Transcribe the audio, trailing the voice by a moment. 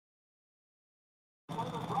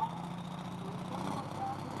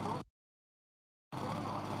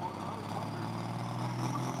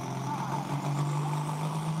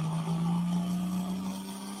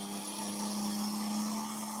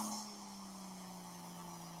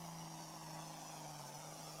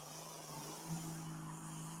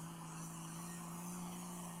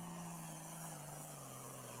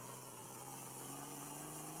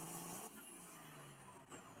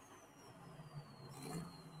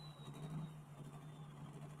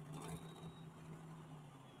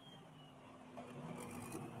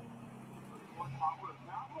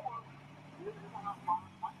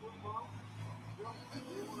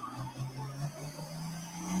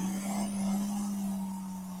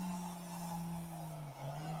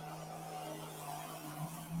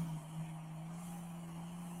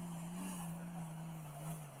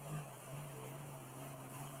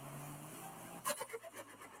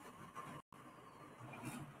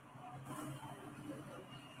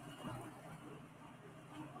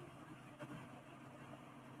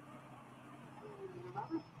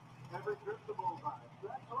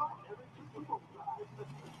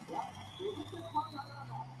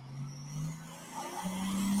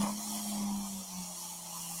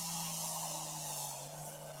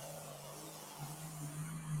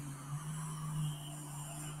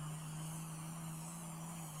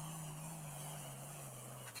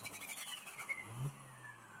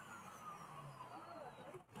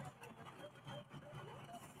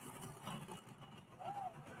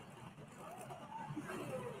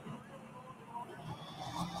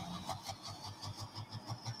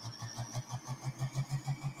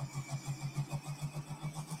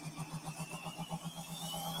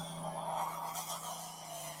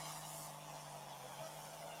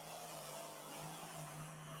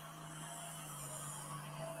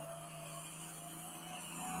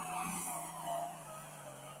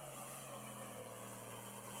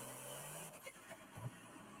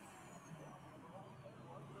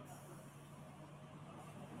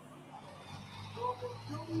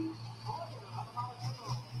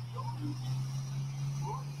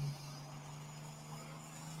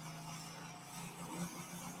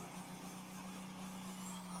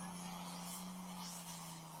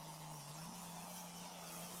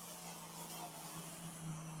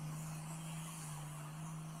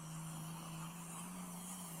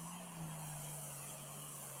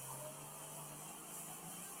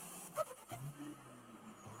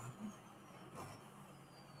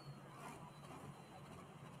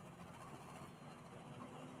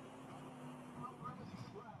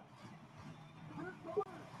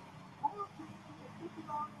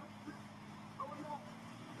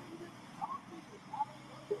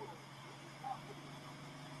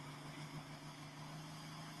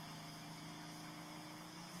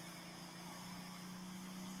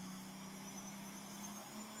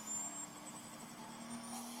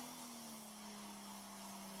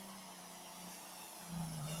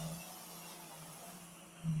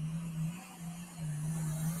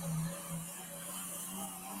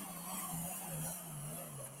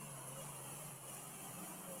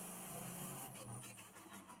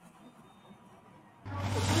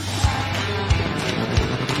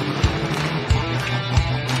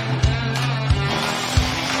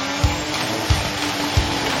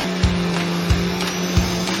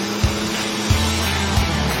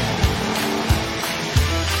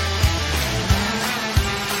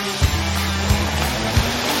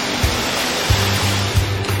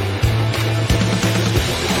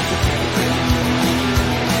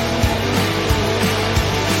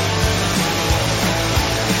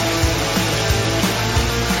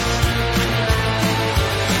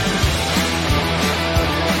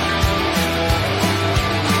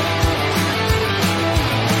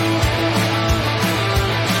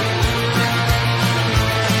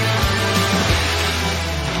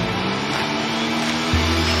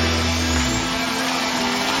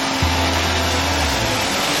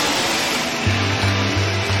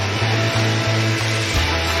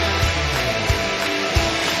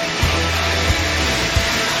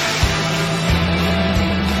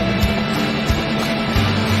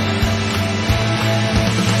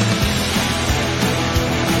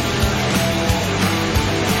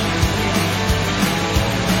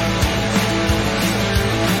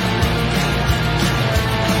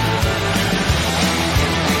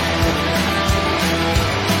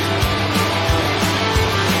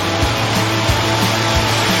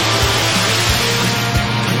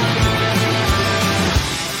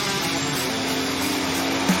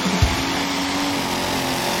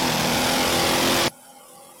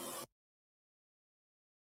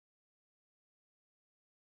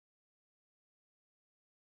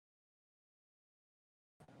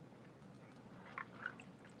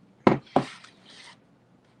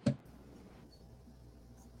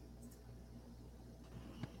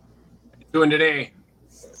Doing today?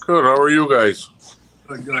 Good. How are you guys?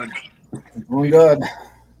 Good, good. Doing good.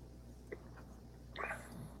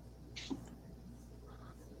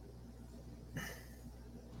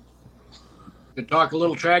 Could talk a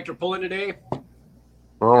little tractor pulling today. Well,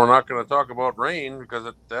 we're not going to talk about rain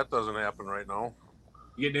because that doesn't happen right now.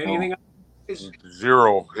 You getting anything?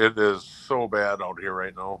 Zero. It is so bad out here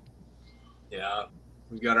right now. Yeah,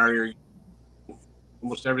 we got our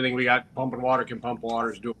Almost everything we got pumping water can pump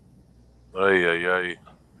water is doing. Ay.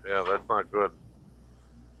 Yeah, that's not good.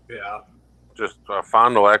 Yeah. Just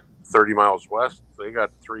Fond du Lac, 30 miles west, they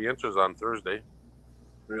got 3 inches on Thursday.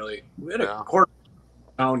 Really. We had a Yeah. quarter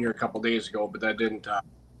down here a couple days ago, but that didn't help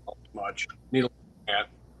much. Need to look at.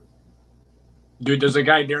 Dude, does the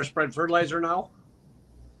guy dare spread fertilizer now?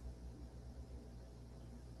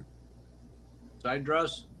 Side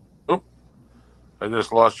dress? Oh, I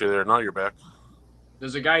just lost you there. Now you're back.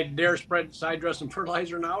 Does the guy dare spread side dress and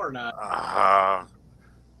fertilizer now or not?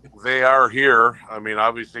 They are here. I mean,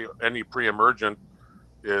 obviously, any pre-emergent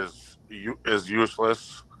is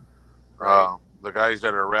useless. Right. The guys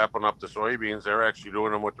that are wrapping up the soybeans, they're actually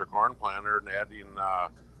doing them with their corn planter and adding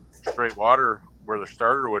straight water where the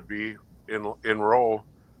starter would be in row,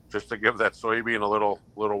 just to give that soybean a little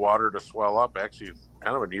water to swell up. Actually, it's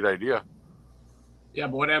kind of a neat idea. Yeah,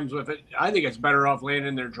 but what happens with it? I think it's better off laying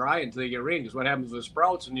in there dry until you get rain. Because what happens with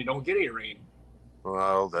sprouts and you don't get any rain?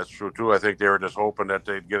 Well, that's true too. I think they were just hoping that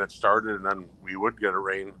they'd get it started and then we would get a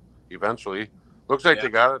rain eventually. Looks like they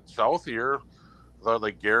got it south here.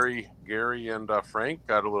 Like Gary and Frank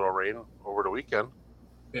got a little rain over the weekend.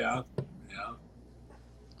 Yeah.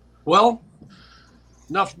 Well,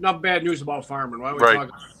 enough bad news about farming. Why don't we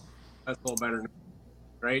talk? That's a little better,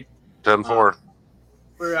 right? 10-4.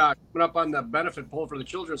 We're coming up on the benefit poll for the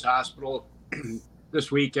Children's Hospital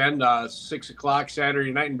this weekend, 6 o'clock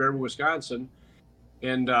Saturday night in Bearwood, Wisconsin.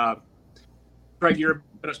 And Craig, you've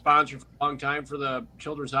been a sponsor for a long time for the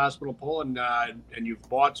Children's Hospital poll, and you've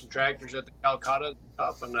bought some tractors at the Calcutta and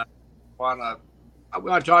stuff. And I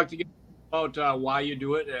want to talk to you about why you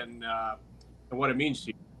do it and what it means to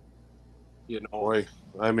you. You know, boy,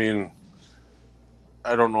 I mean,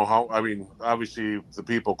 I don't know how. I mean, obviously, the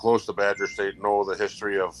people close to Badger State know the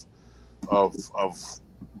history of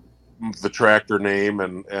the tractor name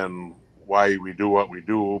and why we do what we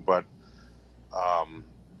do, but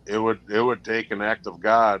it would take an act of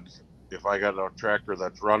God if I got a tractor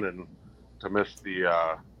that's running to miss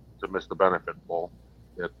the benefit pool.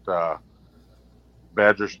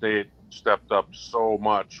 Badger State stepped up so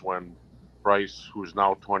much when Bryce, who's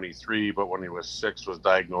now 23, but when he was 6, was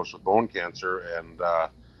diagnosed with bone cancer, and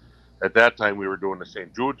at that time we were doing the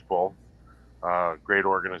St. Jude's Bowl, great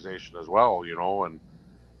organization as well, and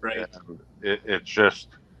right. And it's just,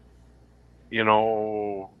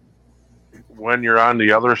 when you're on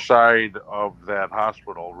the other side of that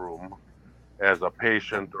hospital room as a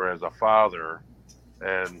patient or as a father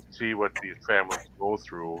and see what these families go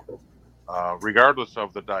through, regardless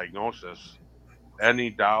of the diagnosis,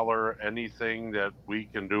 any dollar, anything that we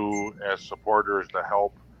can do as supporters to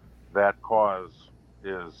help that cause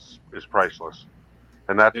is priceless.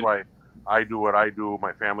 And that's why I do what I do.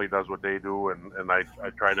 My family does what they do, and I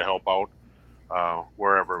try to help out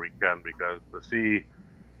wherever we can, because to see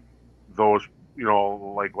those,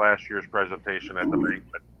 like last year's presentation at the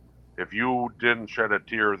banquet, if you didn't shed a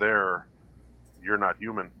tear there, you're not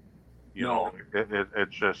human.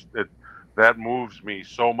 It's just that moves me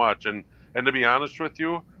so much. And to be honest with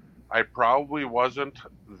you, I probably wasn't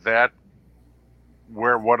that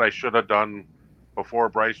where what I should have done before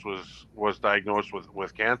Bryce was diagnosed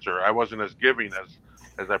with cancer. I wasn't as giving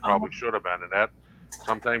as I probably should have been, and that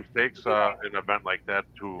sometimes takes an event like that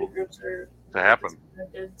to happen.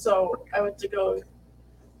 So I went to go.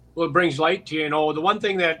 Well, it brings light to you. The one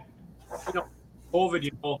thing that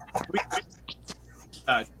COVID, we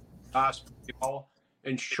hospital,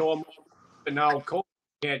 and show them. And now COVID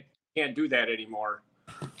can't do that anymore.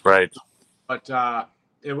 Right. But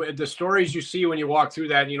the stories you see when you walk through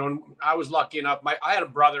that, I was lucky enough. I had a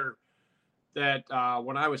brother that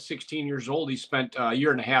when I was 16 years old, he spent a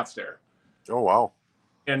year and a half there. Oh, wow.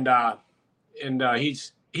 And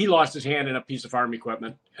he lost his hand in a piece of farm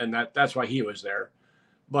equipment, and that's why he was there.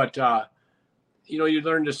 But you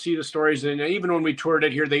learn to see the stories, and even when we toured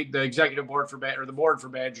it here, the executive board the board for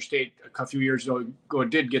Badger State a few years ago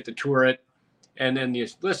did get to tour it, and then you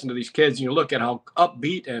listen to these kids and you look at how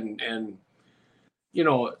upbeat and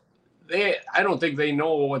I don't think they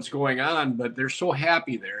know what's going on, but they're so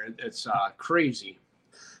happy there. It's crazy.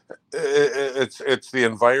 It's the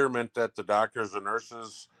environment that the doctors and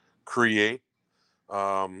nurses create.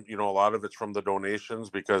 A lot of it's from the donations,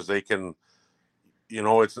 because they can,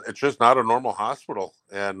 it's just not a normal hospital.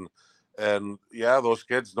 And yeah, those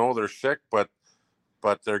kids know they're sick, but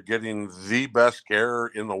they're getting the best care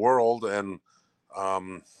in the world. And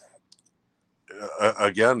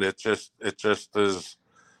again, it just is.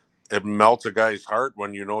 It melts a guy's heart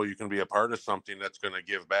when you can be a part of something that's going to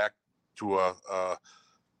give back to a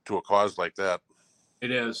cause like that.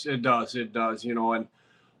 It is. It does. And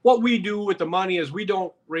what we do with the money is we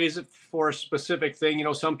don't raise it for a specific thing. You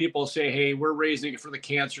know, some people say, hey, we're raising it for the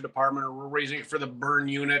cancer department or we're raising it for the burn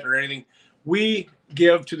unit or anything. We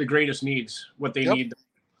give to the greatest needs what they need.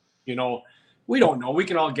 You know, we don't know. We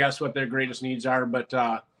can all guess what their greatest needs are, but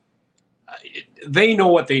they know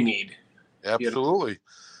what they need. Absolutely.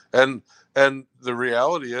 You know? And the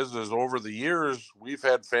reality is over the years, we've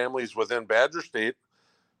had families within Badger State.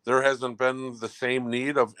 There hasn't been the same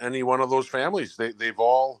need of any one of those families. They've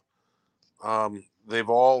all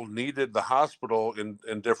needed the hospital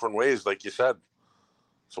in different ways, like you said.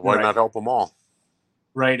 So why not help them all?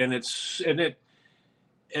 Right. And the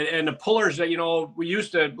pullers that, you know, we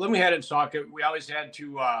used to, when we had it in Saukett, we always had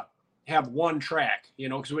to have one track, you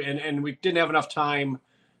know, because we didn't have enough time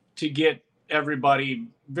to get everybody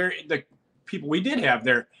the people we did have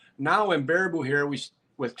there. Now in Baraboo here,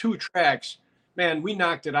 with 2 tracks, man, we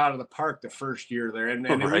knocked it out of the park the first year there. And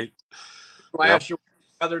right. Last year,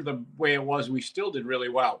 other the way it was, we still did really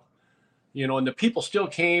well, you know, and the people still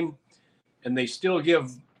came and they still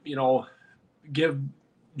give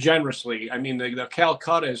generously. I mean, the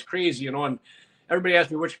Calcutta is crazy, you know, and everybody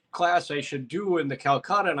asked me which class I should do in the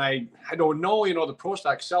Calcutta. And I don't know, you know, the pro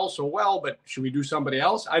stock sells so well, but should we do somebody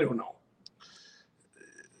else? I don't know.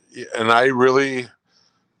 And I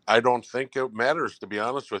don't think it matters, to be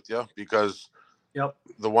honest with you, because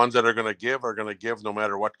the ones that are going to give no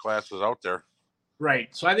matter what class is out there.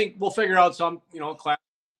 Right. So I think we'll figure out some, you know, class,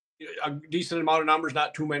 a decent amount of numbers,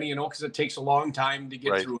 not too many, you know, because it takes a long time to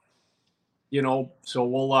get through. You know, so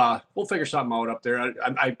we'll figure something out up there.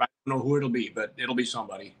 I don't know who it'll be, but it'll be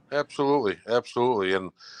somebody. Absolutely.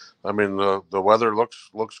 And I mean the weather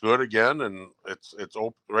looks good again, and it's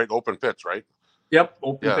open pitch, right? Yep,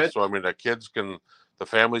 open pitch. So I mean the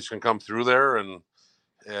families can come through there and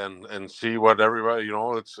see what everybody, you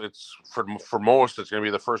know, it's for most it's going to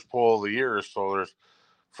be the first pull of the year, so there's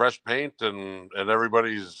fresh paint and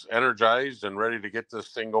everybody's energized and ready to get this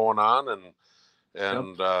thing going on, and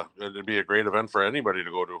it'd be a great event for anybody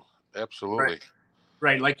to go to. Absolutely.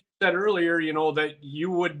 Right. Like you said earlier, you know, that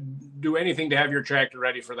you would do anything to have your tractor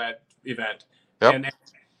ready for that event. And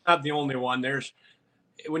it's not the only one.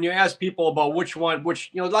 When you ask people about which, you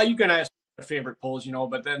know, like you can ask their favorite pulls, you know,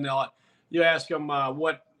 but then you ask them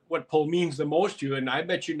what pull means the most to you. And I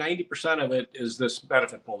bet you 90% of it is this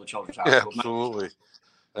benefit pull, the Children's Hospital.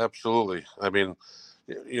 Absolutely. I mean,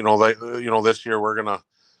 you know, this year we're going to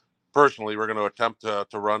attempt to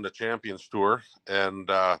run the Champions Tour, and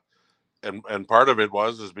part of it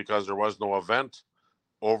is because there was no event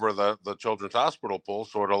over the Children's Hospital pull,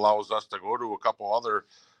 so it allows us to go to a couple other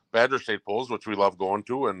Badger State pulls, which we love going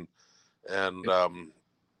to, and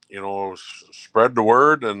you know, spread the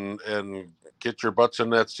word and get your butts in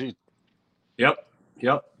that seat. Yep.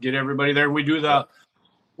 Get everybody there.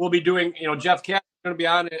 We'll be doing, you know, Jeff Cat is going to be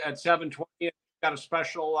on at 7:20. Got a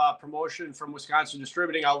special promotion from Wisconsin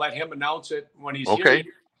Distributing. I'll let him announce it when he's here.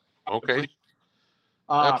 Okay.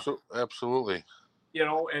 Absolutely. You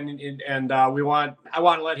know, and I want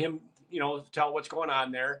to let him, you know, tell what's going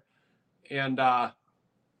on there. And,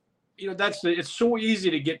 you know, it's so easy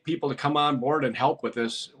to get people to come on board and help with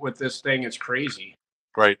this thing. It's crazy.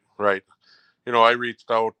 Right. You know, I reached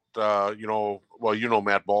out, you know,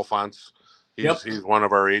 Matt Balfonts. He's one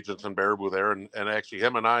of our agents in Baraboo there. And actually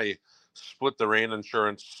him and I split the rain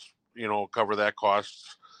insurance, you know, cover that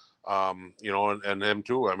costs, you know, and him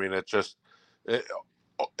too. I mean,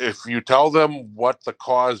 if you tell them what the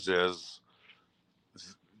cause is,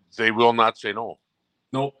 they will not say no.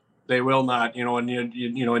 Nope, they will not. You know, and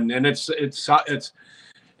you know, and it's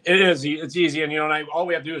easy, and you know, and all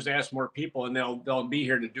we have to do is ask more people, and they'll be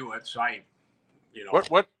here to do it. So you know,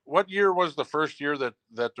 what year was the first year that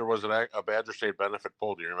there was a Badger State benefit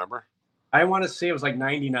pull? Do you remember? I want to say it was like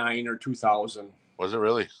 99 or 2000. Was it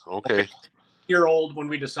really? Okay. Year old when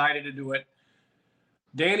we decided to do it.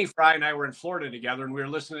 Danny Fry and I were in Florida together, and we were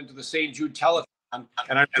listening to the St. Jude telethon, and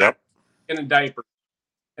I'm in a diaper.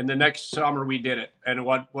 And the next summer we did it. And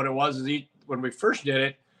what it was is when we first did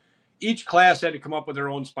it, each class had to come up with their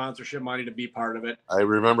own sponsorship money to be part of it. I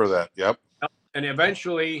remember that. Yep. And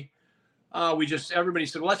eventually, everybody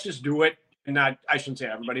said, well, let's just do it. And I shouldn't say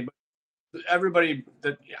everybody,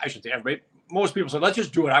 but most people said, let's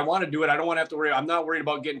just do it. I want to do it. I don't want to have to worry. I'm not worried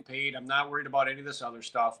about getting paid. I'm not worried about any of this other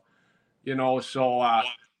stuff, you know? So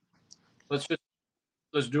let's do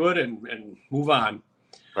it and move on.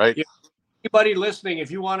 Right. You know, anybody listening,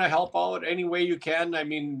 if you want to help out any way you can, I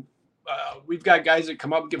mean, we've got guys that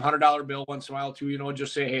come up and give $100 bill once in a while too, you know,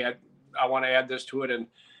 just say, hey, I want to add this to it. And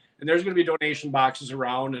there's going to be donation boxes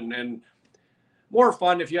around and more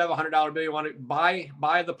fun if you have $100 bill, you want to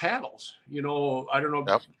buy the paddles. You know, I don't know.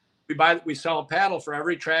 Yep. we sell a paddle for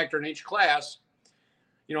every tractor in each class.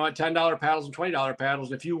 You know, at $10 paddles and $20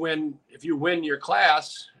 paddles. If you win your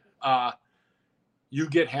class, you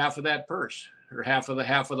get half of that purse or half of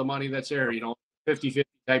the money that's there. You know, 50-50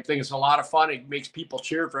 type thing. It's a lot of fun. It makes people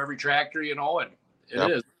cheer for every tractor. You know, and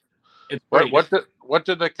it is. It's great. What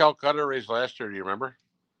did the Calcutta raise last year? Do you remember?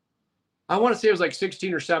 I want to say it was like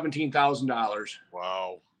 $16,000 or $17,000.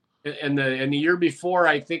 Wow. And the year before,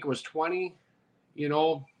 I think it was 20. You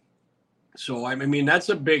know, so I mean that's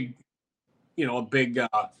a big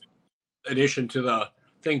addition to the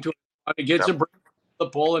thing too. It gets a break the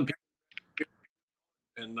pull and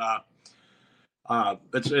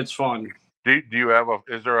it's fun. Do you have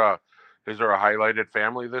is there a highlighted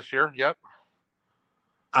family this year yet?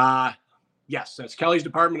 Yes, that's Kelly's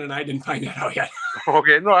department, and I didn't find that out yet.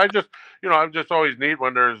 Okay, no, I'm just always neat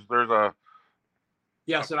when there's a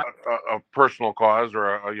personal cause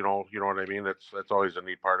or you know what I mean. That's always a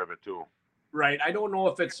neat part of it too. Right. I don't know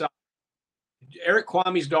if it's Eric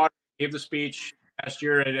Kwame's daughter gave the speech last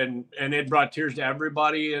year, and it brought tears to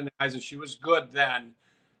everybody. And as she was good then,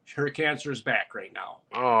 her cancer is back right now.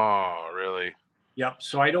 Oh, really? Yep.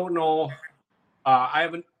 So I don't know. I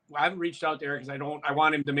haven't reached out to Eric because I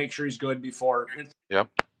want him to make sure he's good before. Yep.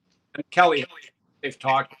 And Kelly, they've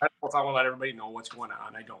talked. I don't know if I want to let everybody know what's going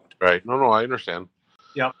on. I don't. Right. No, I understand.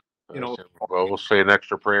 Yep. You know. Well, we'll say an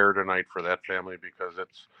extra prayer tonight for that family because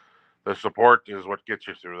the support is what gets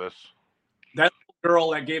you through this. That girl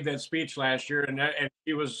that gave that speech last year, and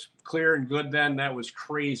she was clear and good then. That was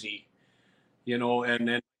crazy, you know. And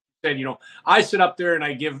then said, you know, I sit up there and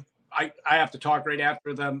I have to talk right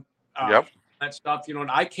after them. Yep. That stuff, you know,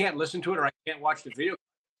 and I can't listen to it or I can't watch the video.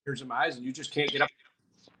 Tears in my eyes, and you just can't get up.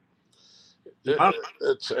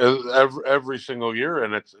 It's every single year,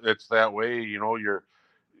 and it's that way. You know,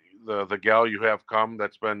 the gal you have come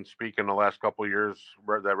that's been speaking the last couple of years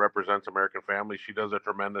that represents American Family. She does a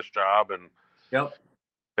tremendous job, and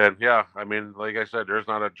yeah, I mean, like I said, there's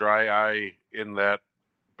not a dry eye in that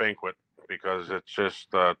banquet because it's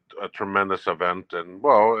just a tremendous event. And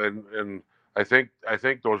well, and I think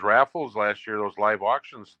those raffles last year, those live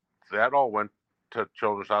auctions, that all went to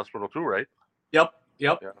Children's Hospital too, right? Yep.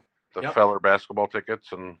 Yeah. The Feller basketball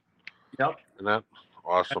tickets and that.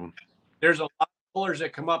 Awesome. There's a lot of pullers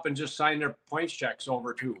that come up and just sign their points checks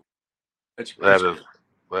over too. That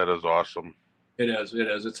is awesome. It is.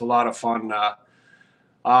 It's a lot of fun.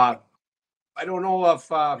 I don't know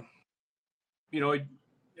if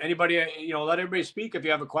anybody, let everybody speak if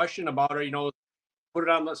you have a question about it. Put it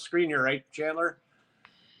on the screen here, right, Chandler?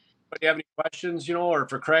 But you have any questions, or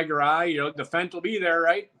for Craig or I, the Fent will be there,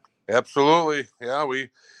 right? Absolutely. Yeah, we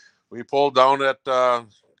pulled down at kind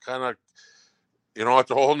of,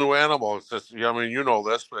 it's a whole new animal. It's just, I mean,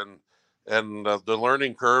 this, and the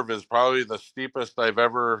learning curve is probably the steepest I've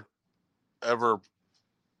ever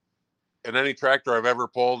in any tractor I've ever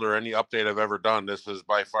pulled or any update I've ever done. This is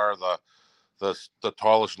by far the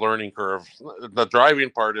tallest learning curve. The driving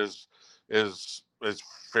part is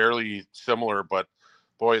fairly similar, but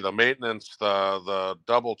boy, the maintenance, the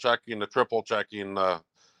double checking, the triple checking,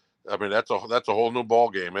 I mean, that's a whole new ball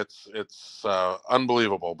game. It's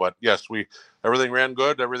unbelievable. But yes, everything ran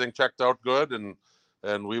good, everything checked out good,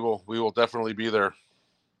 and we will definitely be there.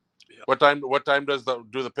 Yeah. What time do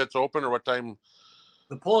the pits open, or what time?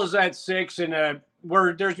 The pull is at 6, and there's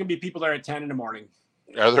going to be people there at 10 in the morning.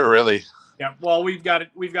 Are there really? Yeah. Well, we've got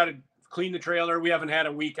to clean the trailer. We haven't had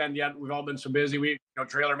a weekend yet. We've all been so busy.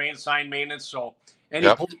 Trailer maintenance, sign maintenance. So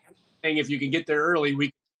pull thing, if you can get there early,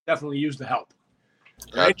 we definitely use the help.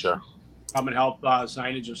 Right? Gotcha. Come and help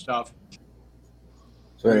signage and stuff.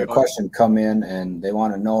 So we had a question come in, and they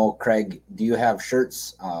want to know, Craig, do you have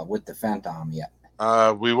shirts with the Fent on them yet?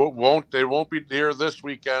 We won't. They won't be here this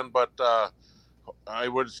weekend, but I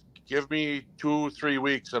would give me 2-3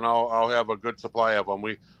 weeks, and I'll have a good supply of them.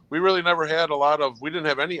 We really never had we didn't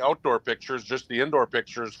have any outdoor pictures, just the indoor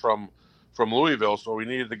pictures from Louisville. So we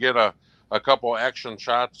needed to get a couple action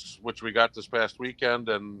shots, which we got this past weekend,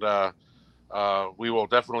 and we will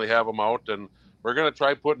definitely have them out. And we're going to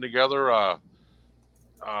try putting together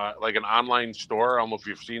like an online store. I don't know if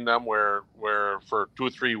you've seen them where for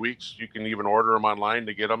 2-3 weeks you can even order them online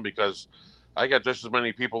to get them, because I got just as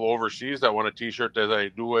many people overseas that want a t-shirt as I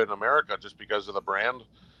do in America, just because of the brand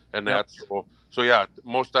and that. So yeah,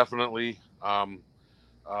 most definitely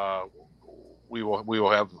we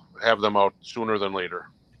will have them out sooner than later.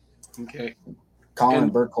 Okay. Colin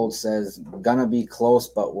Burkhold says gonna be close,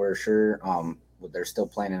 but we're sure they're still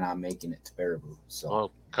planning on making it to Baraboo. So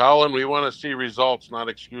well, Colin, we want to see results, not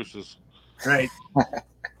excuses. Right.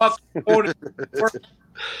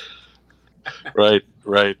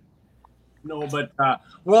 Right. No, but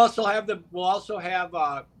we'll also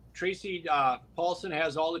have Tracy Paulson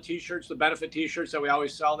has all the T-shirts, the benefit T-shirts that we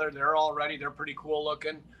always sell there. They're all ready. They're pretty cool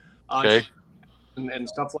looking, Okay. and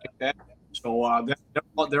stuff like that. So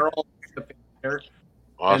they're all there.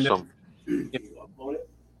 Awesome. And,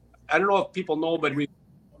 I don't know if people know, but I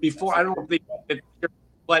don't know if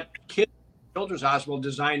but Kids Children's Hospital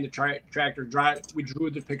designed the tractor drive. We drew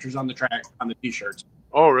the pictures on the T-shirts.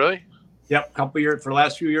 Oh, really? Yep, couple years for the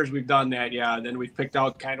last few years we've done that. Yeah, and then we've picked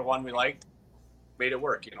out kind of one we liked, made it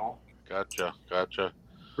work. Gotcha.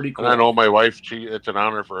 Pretty cool. And I know my wife. It's an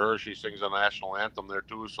honor for her. She sings the national anthem there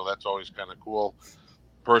too, so that's always kind of cool.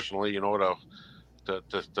 Personally, to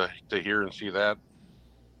hear and see that.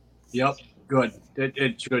 Yep, good.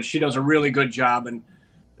 It's good. She does a really good job and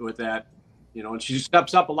with that. And she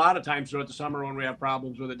steps up a lot of times throughout the summer when we have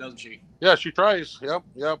problems with it, doesn't she? Yeah, she tries. Yep.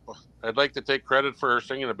 I'd like to take credit for her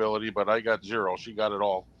singing ability, but I got 0. She got it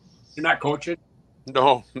all. You're not coaching?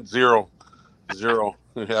 No, 0.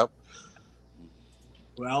 Yep.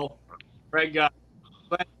 Well, Craig, glad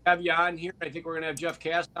to have you on here. I think we're going to have Jeff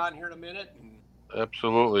Cast on here in a minute.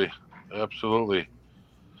 Absolutely.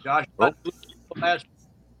 Josh, when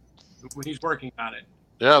he's working on it.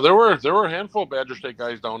 Yeah, there were a handful of Badger State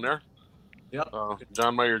guys down there. Yep.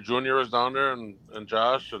 John Meyer Jr. was down there, and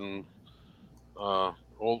Josh, and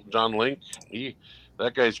old John Link.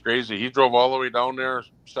 That guy's crazy. He drove all the way down there,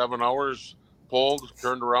 7 hours, pulled,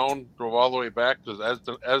 turned around, drove all the way back because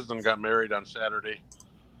Esden got married on Saturday.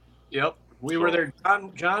 Yep, we were there.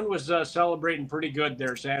 John was celebrating pretty good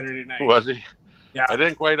there Saturday night. Was he? Yeah. I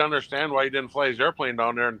didn't quite understand why he didn't fly his airplane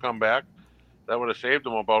down there and come back. That would have saved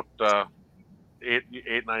him about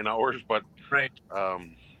 8-9 hours. But right. I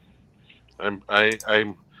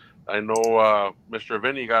know Mr.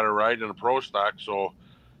 Vinny got a ride in a pro stock, so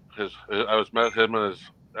I was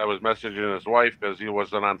messaging his wife because he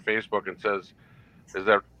wasn't on Facebook and says, "Is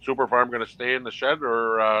that Super Farm going to stay in the shed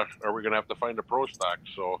or are we going to have to find a pro stock?"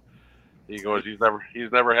 So he goes, he's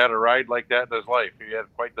never had a ride like that in his life. He had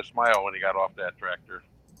quite the smile when he got off that tractor.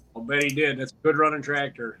 I'll bet he did. That's a good running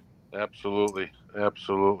tractor. Absolutely. I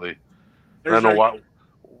know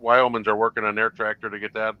Wyomans are working on their tractor to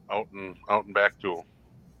get that out and back too.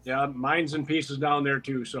 Yeah, mine's in pieces down there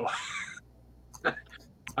too. So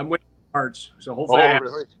I'm waiting for parts. So hopefully. Oh,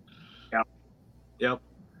 really? Yeah. Yep.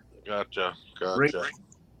 Gotcha.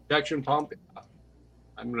 Injection pump.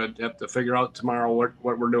 I'm gonna have to figure out tomorrow what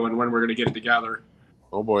we're doing, when we're gonna get together.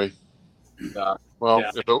 Oh boy. Well,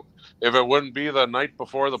 yeah. If it wouldn't be the night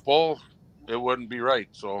before the pull, it wouldn't be right.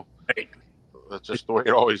 So that's just the way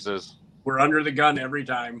it always is. We're under the gun every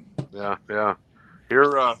time. Yeah.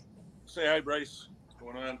 Here, say hi, Bryce. What's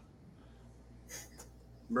going on?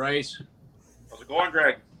 Bryce. How's it going,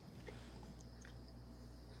 Greg?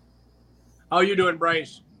 How you doing,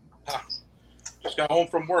 Bryce? Just got home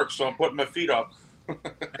from work, so I'm putting my feet up.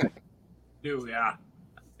 Yeah.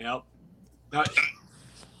 Yep.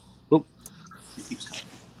 Oop. What do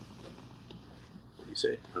you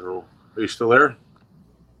say? Are you still there?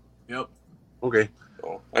 Yep. Okay.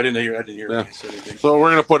 Oh, I didn't hear Yeah. you say anything. So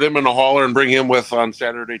we're gonna put him in the hauler and bring him with on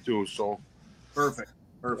Saturday too. So Perfect.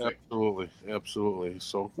 Absolutely.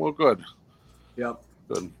 So good. Yep.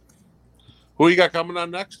 Good. Who you got coming on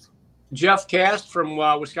next? Jeff Cast from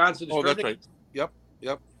Wisconsin. Oh, that's right. Yep.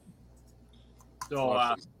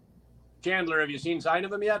 So, Chandler, have you seen sign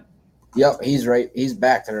of him yet? Yep, he's right. He's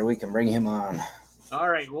back there. We can bring him on. All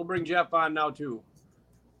right, we'll bring Jeff on now too.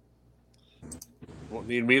 Well,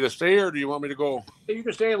 need me to stay, or do you want me to go? You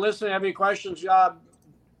can stay and listen. Have any questions?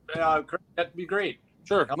 That'd be great.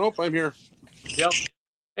 Sure. Nope, I'm here. Yep.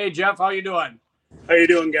 Hey, Jeff, how you doing? How you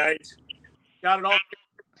doing, guys? Got it all.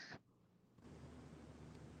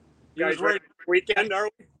 You guys ready for the weekend, are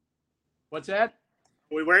we? What's that?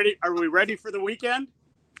 Are we ready for the weekend?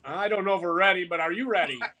 I don't know if we're ready, but are you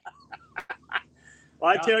ready?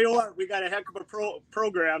 Well, I tell you what, we got a heck of a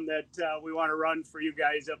program that we want to run for you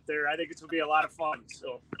guys up there. I think it's going to be a lot of fun.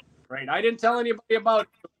 So, right. I didn't tell anybody about it.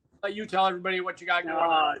 Let you tell everybody what you got going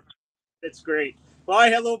on. It's great. Well, I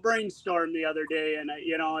had a little brainstorm the other day, and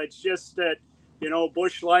it's just that,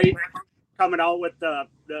 Busch Light coming out with the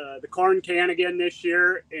corn can again this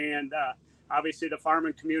year, and obviously the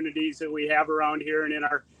farming communities that we have around here and in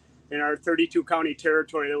our 32 county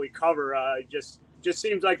territory that we cover, just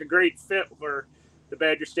seems like a great fit for the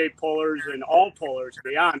Badger State pullers and all pullers, to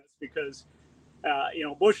be honest, because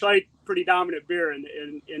Busch Light, pretty dominant beer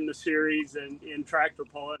in the series and in tractor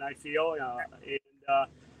pulling, I feel.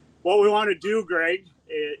 What we want to do, Greg,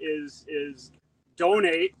 is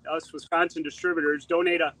donate, us Wisconsin distributors,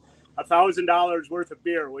 donate $1,000 worth of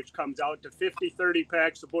beer, which comes out to 50 30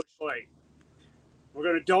 packs of Busch Light. we're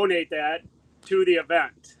going to donate that to the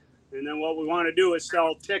event. And then what we want to do is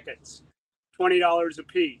sell tickets, $20 a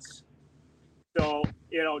piece. So,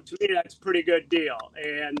 to me, that's a pretty good deal.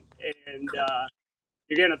 And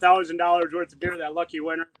you're getting $1,000 worth of beer, that lucky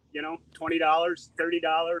winner, $20,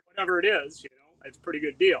 $30, whatever it is, it's a pretty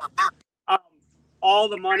good deal. All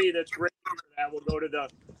the money that's raised for that will go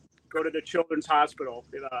to the Children's Hospital,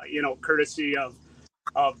 courtesy of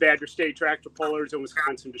Badger State Tractor Pullers and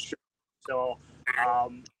Wisconsin Distributors. So,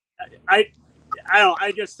 I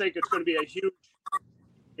just think it's going to be a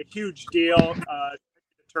huge deal. The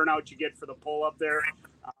turnout you get for the pull up there.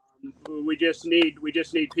 We just need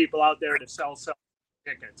people out there to sell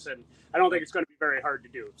tickets, and I don't think it's going to be very hard to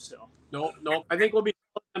do. So no, I think we'll be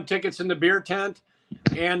selling them tickets in the beer tent,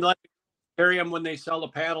 and let carry them when they sell the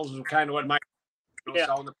paddles. Is kind of what my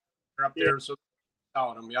selling the up there, so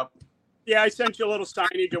selling them. Yep. Yeah, I sent you a little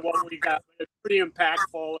signage of what we got. It's pretty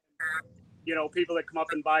impactful. People that come up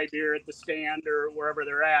and buy beer at the stand or wherever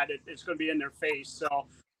they're at, it's going to be in their face. So,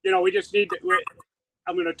 we just need to.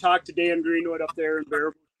 I'm going to talk to Dan Greenwood up there in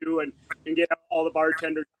Bearable too, and get all the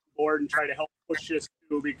bartenders on board and try to help push this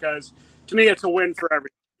through, because to me it's a win for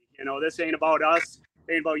everybody. This ain't about us,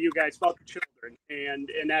 it ain't about you guys, it's about the children,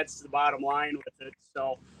 and that's the bottom line with it.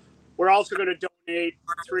 So we're also going to donate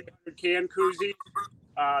 300 can koozies,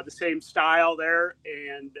 the same style there,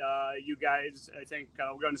 and you guys, I think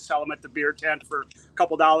we're going to sell them at the beer tent for a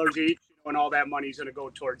couple dollars each, and all that money's going to go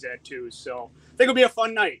towards that too. So I think it'll be a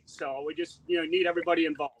fun night. So we just need everybody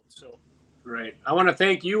involved. So great. I want to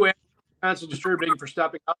thank you and Wisconsin Distributing for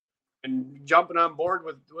stepping up and jumping on board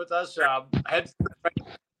with us.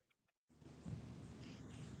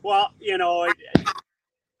 Well,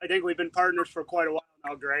 I think we've been partners for quite a while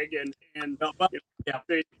now, Greg, and I got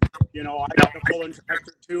a pulling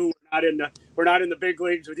tractor too. We're not in the big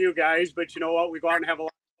leagues with you guys, but you know what? We go out and have a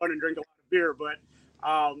lot of fun and drink a lot of beer. But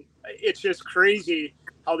it's just crazy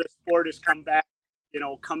how this sport has come back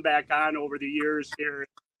on over the years here,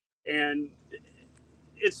 and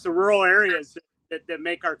it's the rural areas that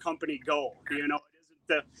make our company go. It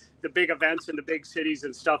isn't the big events in the big cities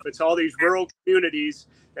and stuff. It's all these rural communities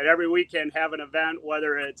that every weekend have an event,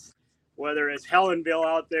 whether it's Helenville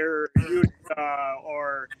out there, or Utah,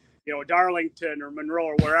 or Darlington or Monroe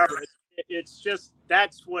or wherever. It's just,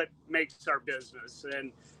 that's what makes our business.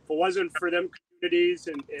 And if it wasn't for them communities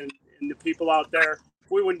and the people out there,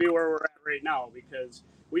 we wouldn't be where we're at right now, because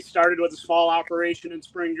we started with a small operation in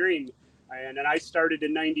Spring Green, and then I started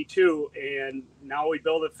in '92, and now we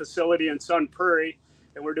build a facility in Sun Prairie,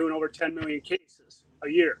 and we're doing over 10 million cases a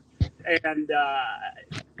year. And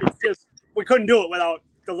it's just, we couldn't do it without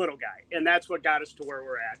the little guy, and that's what got us to where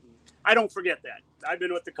we're at. And I don't forget that. I've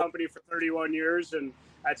been with the company for 31 years, and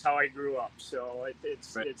that's how I grew up. So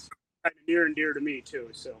it's kind of near and dear to me too.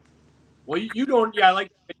 So. Well, you don't, yeah,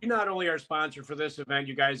 like you not only are sponsor for this event,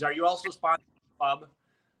 you guys are, you also sponsor the club.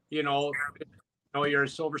 You're a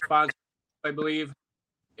silver sponsor, I believe,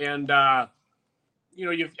 and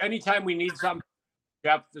anytime we need something,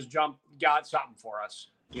 Jeff has got something for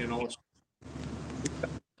us. I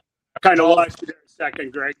kind of lost you there a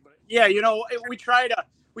second, Greg, but yeah, we try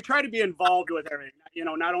to be involved with everything.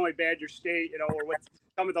 Not only Badger State, or with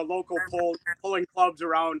some of the local pulling clubs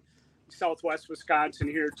around Southwest Wisconsin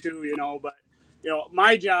here too, but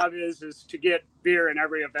my job is to get beer in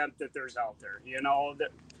every event that there's out there,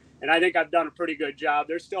 and I think I've done a pretty good job.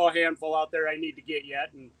 There's still a handful out there I need to get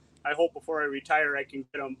yet, and I hope before I retire I can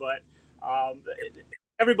get them, but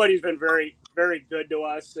everybody's been very, very good to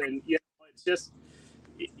us, and it's just,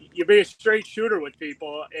 you be a straight shooter with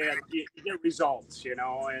people and you get results, and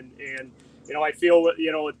I feel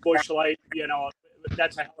with Busch Light,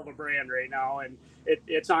 that's a hell of a brand right now, and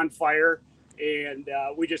it's on fire, and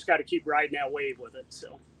we just got to keep riding that wave with it.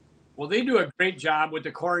 So, well, they do a great job with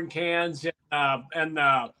the corn cans and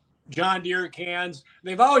the John Deere cans.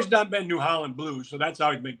 They've always been New Holland blue, so that's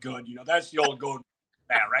always been good. That's the old gold,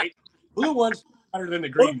 right? Blue one's better than the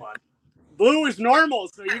green one. Blue is normal,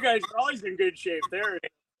 so you guys are always in good shape there.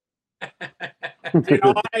 And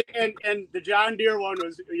the John Deere one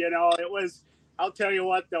was, it was. I'll tell you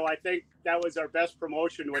what, though, I think that was our best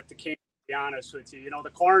promotion with the can. To be honest with you, the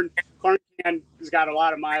corn can has got a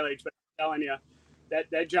lot of mileage, but I'm telling you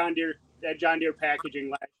that John Deere packaging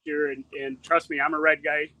last year, and trust me, I'm a red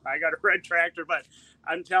guy. I got a red tractor, but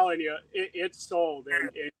I'm telling you, it's sold,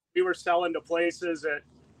 and we were selling to places that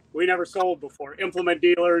we never sold before. Implement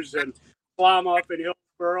dealers and Plum up in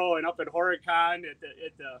Hillsboro and up in Horicon at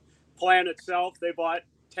the plant itself. They bought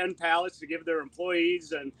 10 pallets to give their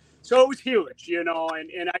employees, and so it was huge, and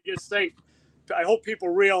I just think, I hope people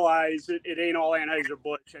realize it ain't all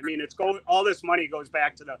Anheuser-Busch. I mean, all this money goes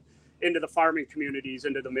back to into the farming communities,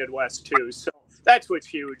 into the Midwest too. So that's what's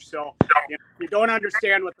huge. So if you don't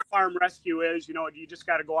understand what the farm rescue is, you just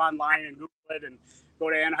got to go online and Google it and go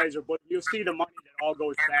to Anheuser-Busch. You'll see the money that all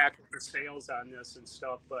goes back to sales on this and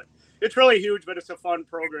stuff. But it's really huge, but it's a fun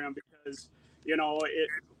program because,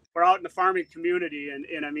 we're out in the farming community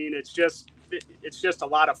and I mean, it's just a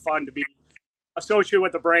lot of fun to be associated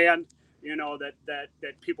with a brand, that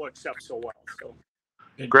people accept so well. So.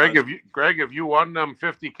 Greg, if you won them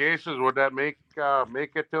 50 cases, would that make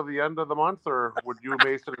it till the end of the month, or would you,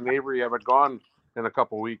 Mason and Avery, have it gone in a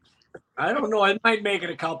couple weeks? I don't know. It might make it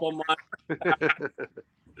a couple months.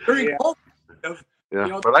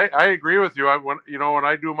 Yeah, but I agree with you. When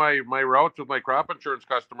I do my routes with my crop insurance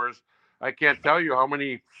customers, I can't tell you how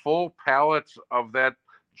many full pallets of that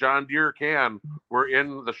John Deere can were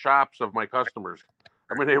in the shops of my customers.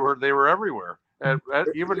 I mean, they were everywhere,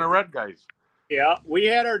 even the red guys. Yeah, we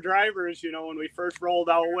had our drivers, when we first rolled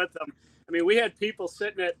out with them. I mean, we had people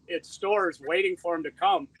sitting at stores waiting for them to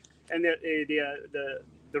come, and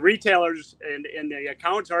the retailers and the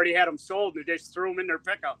accounts already had them sold, and they just threw them in their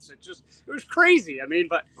pickups. It was crazy. I mean,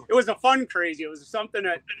 but it was a fun crazy. It was something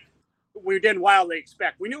that we didn't wildly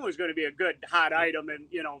expect. We knew it was going to be a good hot item, and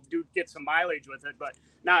get some mileage with it, but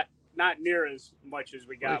not near as much as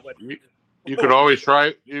we got with. You could always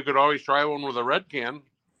try one with a red can.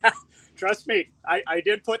 Trust me, I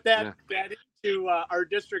did put that into our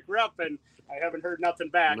district rep, and I haven't heard nothing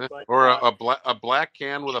back. But, or a black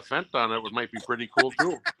can with a Fent on it might be pretty cool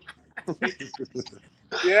too.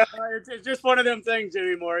 Yeah, it's just one of them things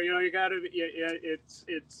anymore. You got to.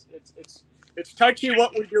 It's touchy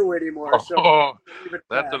what we do anymore. So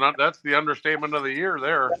that's the understatement of the year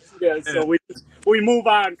there. Yeah, so we move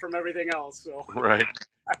on from everything else. So right.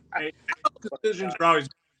 Decisions are always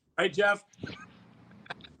right, Jeff.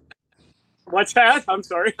 What's that? I'm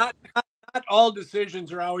sorry. Not all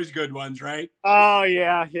decisions are always good ones, right? Oh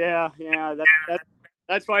yeah.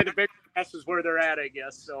 That's why the big mess is where they're at, I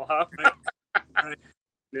guess. So, huh? Right.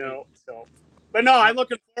 But no, I'm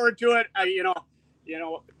looking forward to it.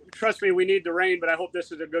 Trust me, we need the rain, but I hope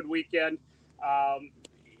this is a good weekend.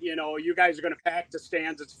 You guys are going to pack the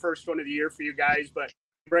stands. It's the first one of the year for you guys, but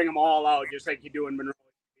bring them all out just like you do in Monroe.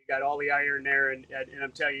 You got all the iron there, and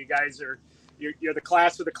I'm telling you, guys you're the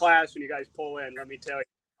class of the class when you guys pull in. Let me tell you,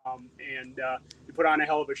 you put on a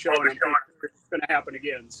hell of a show, and I'm sure it's going to happen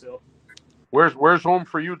again. So, where's home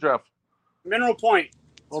for you, Jeff? Mineral Point.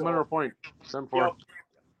 Mineral Point. 10-4.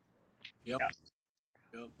 Yep.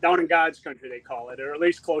 Down in God's country, they call it, or at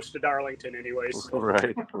least close to Darlington, anyways. So.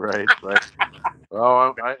 Right.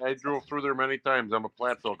 Oh, I drove through there many times. I'm a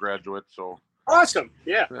Platteville graduate, so. Awesome.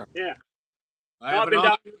 Yeah. I've been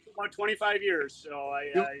down here for about 25 years, so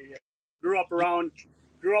I grew up around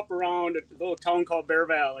a little town called Bear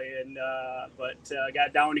Valley, and but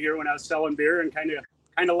got down here when I was selling beer and kind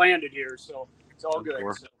of landed here, so it's all good.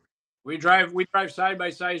 So. We drive side by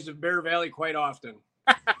side to Bear Valley quite often.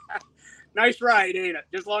 Nice ride, ain't it?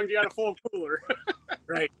 Just as long as you got a full cooler.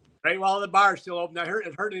 Right. Well, the bar's still open. I heard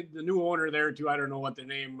the new owner there too. I don't know what the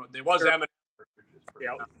name. It was M.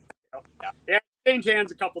 Yeah. Changed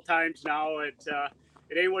hands a couple times now. It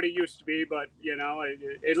ain't what it used to be, but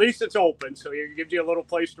at least it's open, so it gives you a little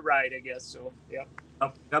place to ride, I guess. So yeah.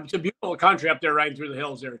 It's a beautiful country up there, riding through the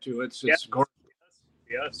hills there too. It's gorgeous.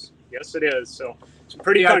 Yes, it is. So it's a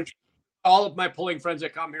pretty country. All of my pulling friends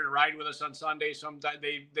that come here to ride with us on Sunday, sometimes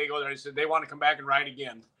they go there and say they want to come back and ride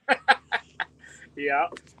again. Yeah,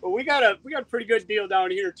 well, we got a pretty good deal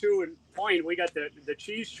down here too. In Point, we got the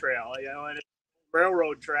cheese trail, and it's a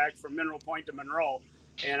railroad track from Mineral Point to Monroe.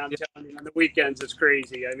 And I'm telling you, on the weekends it's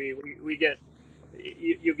crazy. I mean, we get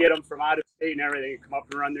you get them from out of state and everything, come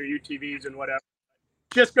up and run their UTVs and whatever.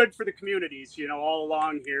 Just good for the communities, all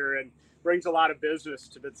along here, and brings a lot of business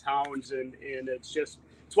to the towns, and it's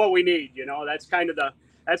what we need. That's kind of the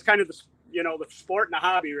the sport and the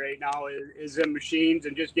hobby right now is in machines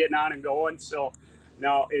and just getting on and going. So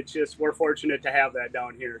no, it's just we're fortunate to have that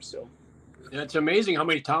down here. So it's amazing how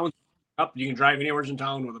many towns up you can drive anywhere in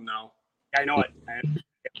town with them now. I know it.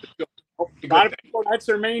 A lot of people, that's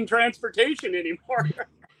their main transportation anymore.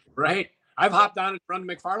 Right. I've hopped on and run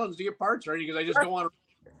to McFarland's to get parts ready because I just don't want to.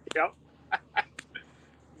 Yep.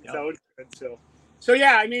 So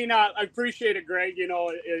yeah, I mean, I appreciate it, Greg.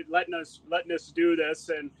 Letting us do this,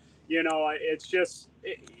 and it's just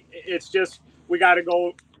we got to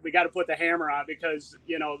go. We got to put the hammer on because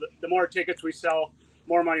the more tickets we sell,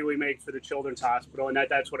 more money we make for the Children's Hospital, and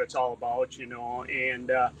that's what it's all about.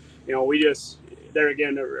 And we just there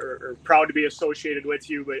again are proud to be associated with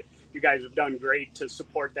you, but you guys have done great to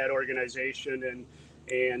support that organization,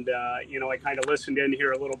 and I kind of listened in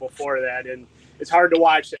here a little before that, and it's hard to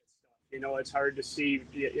watch that stuff. it's hard to see,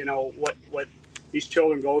 what these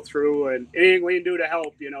children go through, and anything we can do to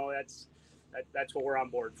help, that's what we're on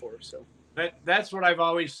board for. So that's what I've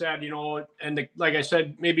always said, and like I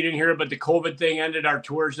said, maybe you didn't hear it, but the COVID thing ended our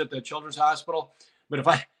tours at the Children's Hospital. But if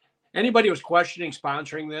anybody was questioning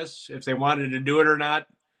sponsoring this, if they wanted to do it or not,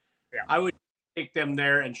 I would take them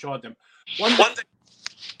there and show it them. One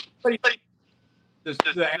thing,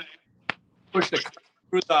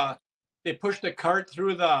 they pushed the cart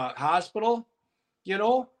through the hospital.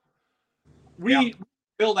 We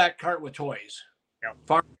fill that cart with toys,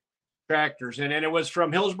 farm tractors, and it was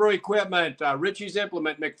from Hillsborough Equipment, Richie's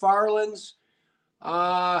Implement, McFarland's,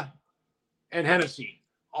 and Hennessy.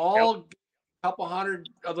 All a couple hundred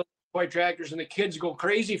of the toy tractors, and the kids go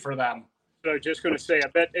crazy for them. So just going to say, I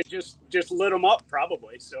bet it just lit them up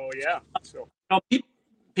probably. So yeah. So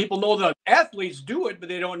people know the athletes do it, but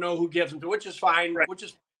they don't know who gives them to, which is fine. Right. Which is,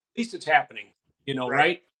 at least it's happening.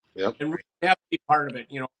 Right? Yep. And we have to be part of it.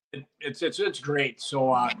 It's great.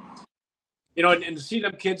 So and to see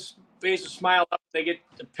them kids' faces smile up, they get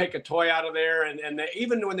to pick a toy out of there, and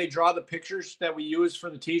even when they draw the pictures that we use for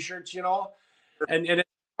the T-shirts, and it's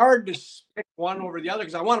hard to pick one over the other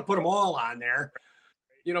because I want to put them all on there.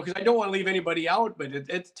 Because I don't want to leave anybody out, but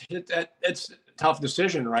it's a tough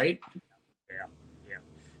decision, right? Yeah.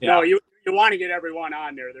 No, you want to get everyone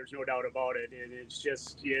on there. There's no doubt about it, and it's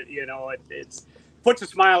just it's puts a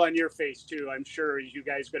smile on your face too. I'm sure as you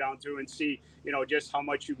guys go down through and see just how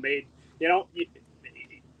much you made.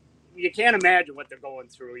 You can't imagine what they're going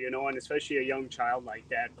through, and especially a young child like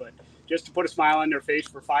that. But just to put a smile on their face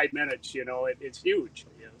for 5 minutes, it's huge.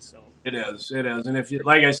 So it is, and if you,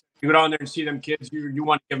 like I said, you go down there and see them kids, you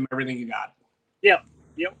want to give them everything you got. Yep.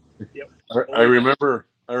 I remember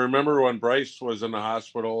when Bryce was in the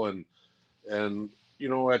hospital, and at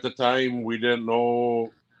the time we didn't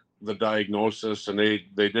know the diagnosis, and they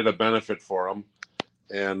did a benefit for him,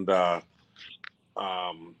 and there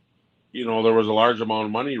was a large amount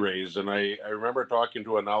of money raised, and I remember talking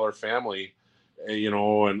to another family,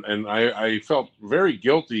 and I felt very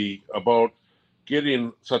guilty about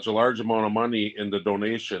getting such a large amount of money in the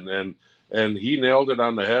donation, and he nailed it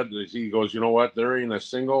on the head. He goes, you know what? There ain't a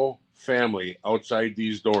single family outside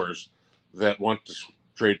these doors that want to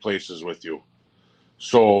trade places with you.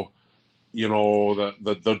 So,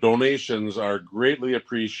 the donations are greatly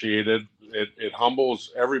appreciated. It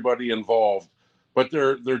humbles everybody involved, but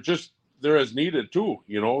they're as needed too.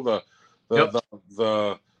 The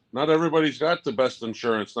not everybody's got the best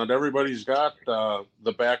insurance. Not everybody's got the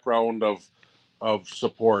background of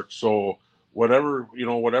support. So whatever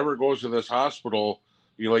goes to this hospital,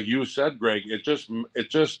 like you said, Greg, it just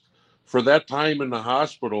for that time in the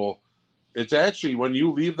hospital, it's actually when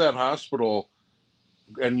you leave that hospital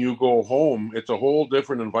and you go home, it's a whole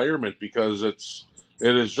different environment because it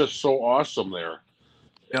is just so awesome there.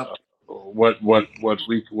 Yep. What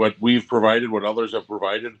we've provided, what others have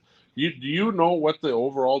provided. Do you know what the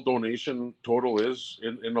overall donation total is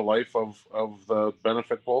in the life of the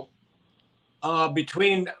benefit pool?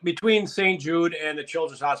 Between St. Jude and the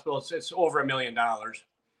Children's Hospital, it's over $1 million,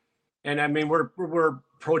 and I mean we're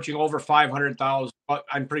approaching over 500,000.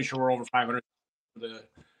 I'm pretty sure we're over 500.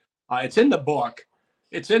 It's in the book.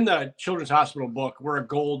 It's in the Children's Hospital book. We're a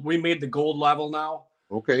gold. We made the gold level now.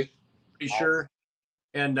 Okay. Pretty sure.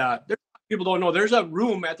 And people don't know there's a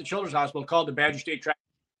room at the Children's Hospital called the Badger State Track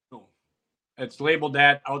Room. It's labeled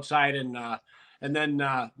that outside, and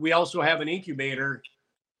then we also have an incubator.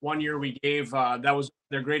 One year we gave that was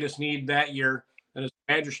their greatest need that year, and it's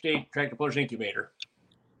Badger State Tractor Pullers Incubator.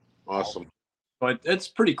 Awesome. But it's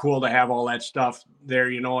pretty cool to have all that stuff there,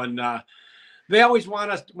 and they always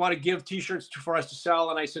want to give T-shirts for us to sell,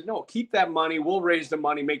 and I said no, keep that money. We'll raise the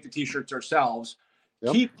money, make the T-shirts ourselves.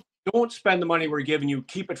 Yep. Don't spend the money we're giving you.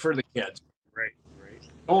 Keep it for the kids. Right.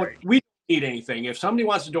 We don't need anything. If somebody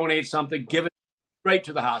wants to donate something, give it right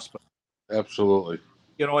to the hospital. Absolutely.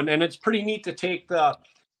 And it's pretty neat to take the,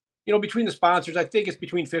 between the sponsors, I think it's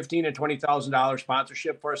between $15,000 and $20,000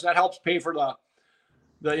 sponsorship for us. That helps pay for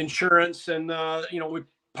the insurance and the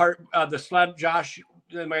sled. Josh,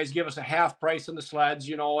 the guys give us a half price on the sleds,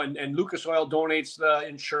 and Lucas Oil donates the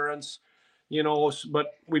insurance. But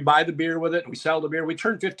we buy the beer with it. We sell the beer. We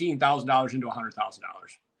turn $15,000 into $100,000.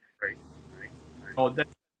 Right.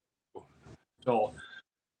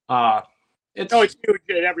 It's huge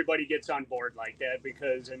that everybody gets on board like that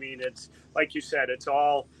because it's like you said, it's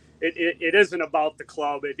all. It isn't about the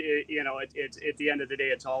club. It's at the end of the day,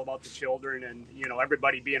 it's all about the children and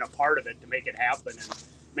everybody being a part of it to make it happen and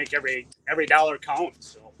make every dollar count.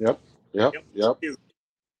 So. Yep. Yep.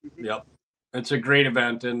 It's a great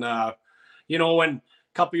event, and when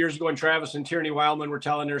couple years ago when Travis and Tierney Wildman were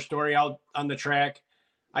telling their story out on the track.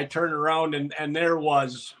 I turned around and there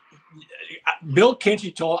was Bill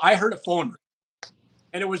Kinchy I heard a phone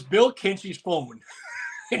and it was Bill Kinchy's phone.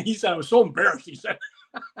 And he said, I was so embarrassed. He said,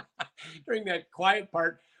 during that quiet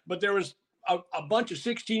part, but there was a bunch of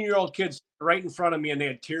 16-year-old kids right in front of me and they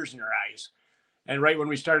had tears in their eyes. And right when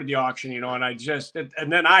we started the auction, and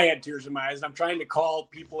and then I had tears in my eyes. And I'm trying to call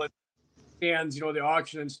people at stands, the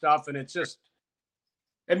auction and stuff. And it's just,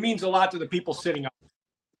 it means a lot to the people sitting up,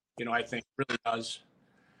 I think it really does.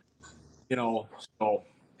 So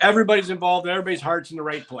everybody's involved, everybody's heart's in the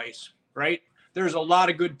right place, right? There's a lot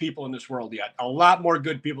of good people in this world yet, a lot more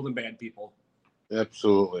good people than bad people.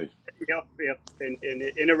 Absolutely. Yep. And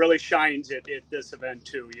it really shines at this event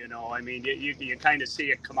too, I mean, you kind of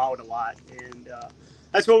see it come out a lot, and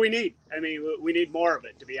that's what we need. I mean, we need more of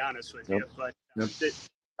it, to be honest with you. But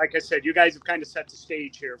like I said, you guys have kind of set the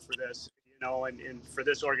stage here for this, and for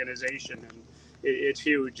this organization, and it's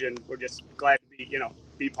huge, and we're just glad to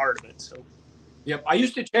be part of it. So, yep. I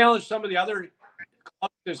used to challenge some of the other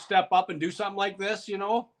clubs to step up and do something like this,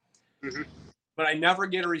 but I never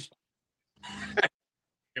get a response.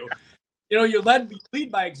 You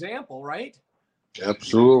lead by example, right?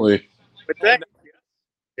 Absolutely.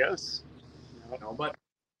 Yes. But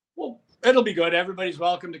it'll be good. Everybody's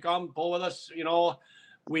welcome to come pull with us.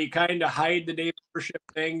 We kind of hide the day membership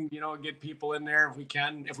thing, get people in there if we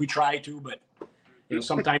can, if we try to, but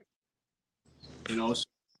sometimes,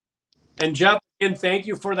 And Jeff, again, thank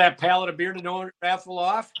you for that pallet of beer to raffle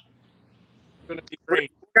off. It's going to be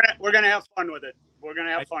great. We're gonna have fun with it. We're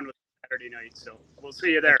gonna have fun with it Saturday night, so we'll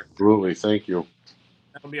see you there. Absolutely. Thank you.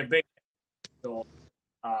 That'll be a big. So,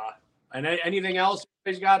 and anything else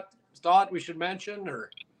you guys got thought we should mention,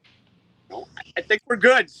 or? I think we're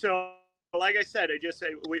good. So, like I said,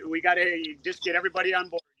 we got to just get everybody on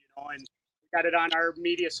board, and we got it on our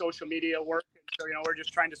social media work. So, we're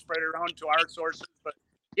just trying to spread it around to our sources, but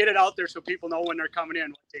get it out there so people know when they're coming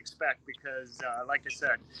in what to expect. Because, like I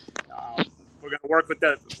said, we're going to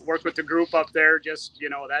work with the group up there. Just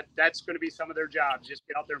that's going to be some of their jobs. Just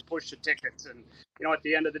get out there and push the tickets. And at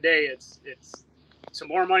the end of the day, it's the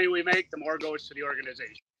more money we make, the more goes to the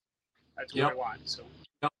organization. That's what we want. So,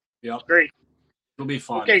 yep, great. It'll be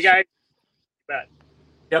fun. Okay, guys. Bet.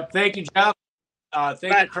 Yep. Thank you, Jeff. Thank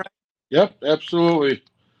you, Craig. Yep, absolutely.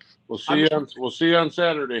 We'll see you on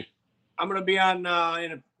Saturday. I'm going to be on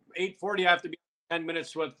in 8:40. I have to be 10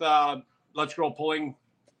 minutes with Let's Grow Pulling,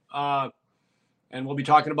 and we'll be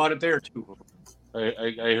talking about it there too.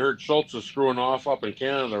 I heard Schultz is screwing off up in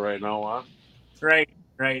Canada right now, huh?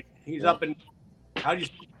 Right. He's up in. How do you?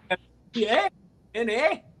 Yeah.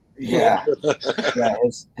 Yeah. Yeah.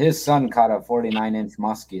 His son caught a 49-inch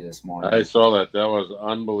muskie this morning. I saw that. That was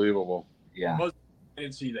unbelievable. Yeah. I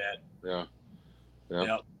didn't see that. Yeah.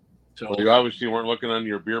 Yep. So well, you obviously weren't looking on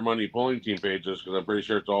your Beer Money pulling team pages because I'm pretty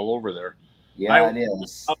sure it's all over there. Yeah, it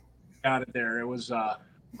is. Got it there. It was.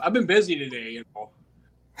 I've been busy today,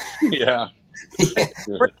 Yeah.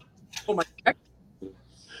 Oh my.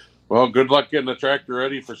 Well, good luck getting the tractor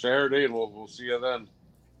ready for Saturday, and we'll see you then.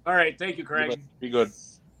 All right. Thank you, Craig. Be good.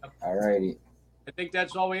 All righty. I think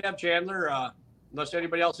that's all we have, Chandler. Unless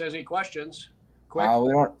anybody else has any questions. Quick.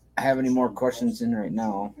 We don't have any more questions in right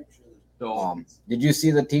now. So, did you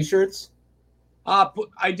see the T-shirts?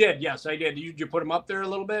 I did. Yes, I did. Did you put them up there a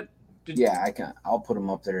little bit? Yeah, I can. I'll put them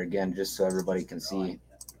up there again just so everybody can see.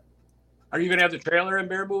 Are you going to have the trailer in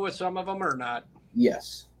Baraboo with some of them or not?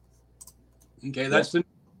 Yes. Okay, that's the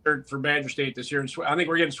shirt for Badger State this year. I think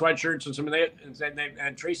we're getting sweatshirts and some of that.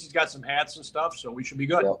 And Tracy's got some hats and stuff, so we should be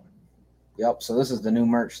good. Yep. So this is the new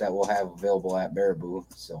merch that we'll have available at Baraboo.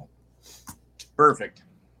 So. Perfect.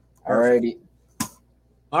 All righty.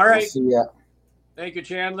 All right. We'll see ya. Thank you,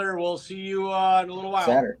 Chandler. We'll see you in a little while.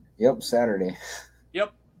 Saturday. Yep, Saturday.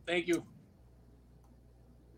 Yep. Thank you.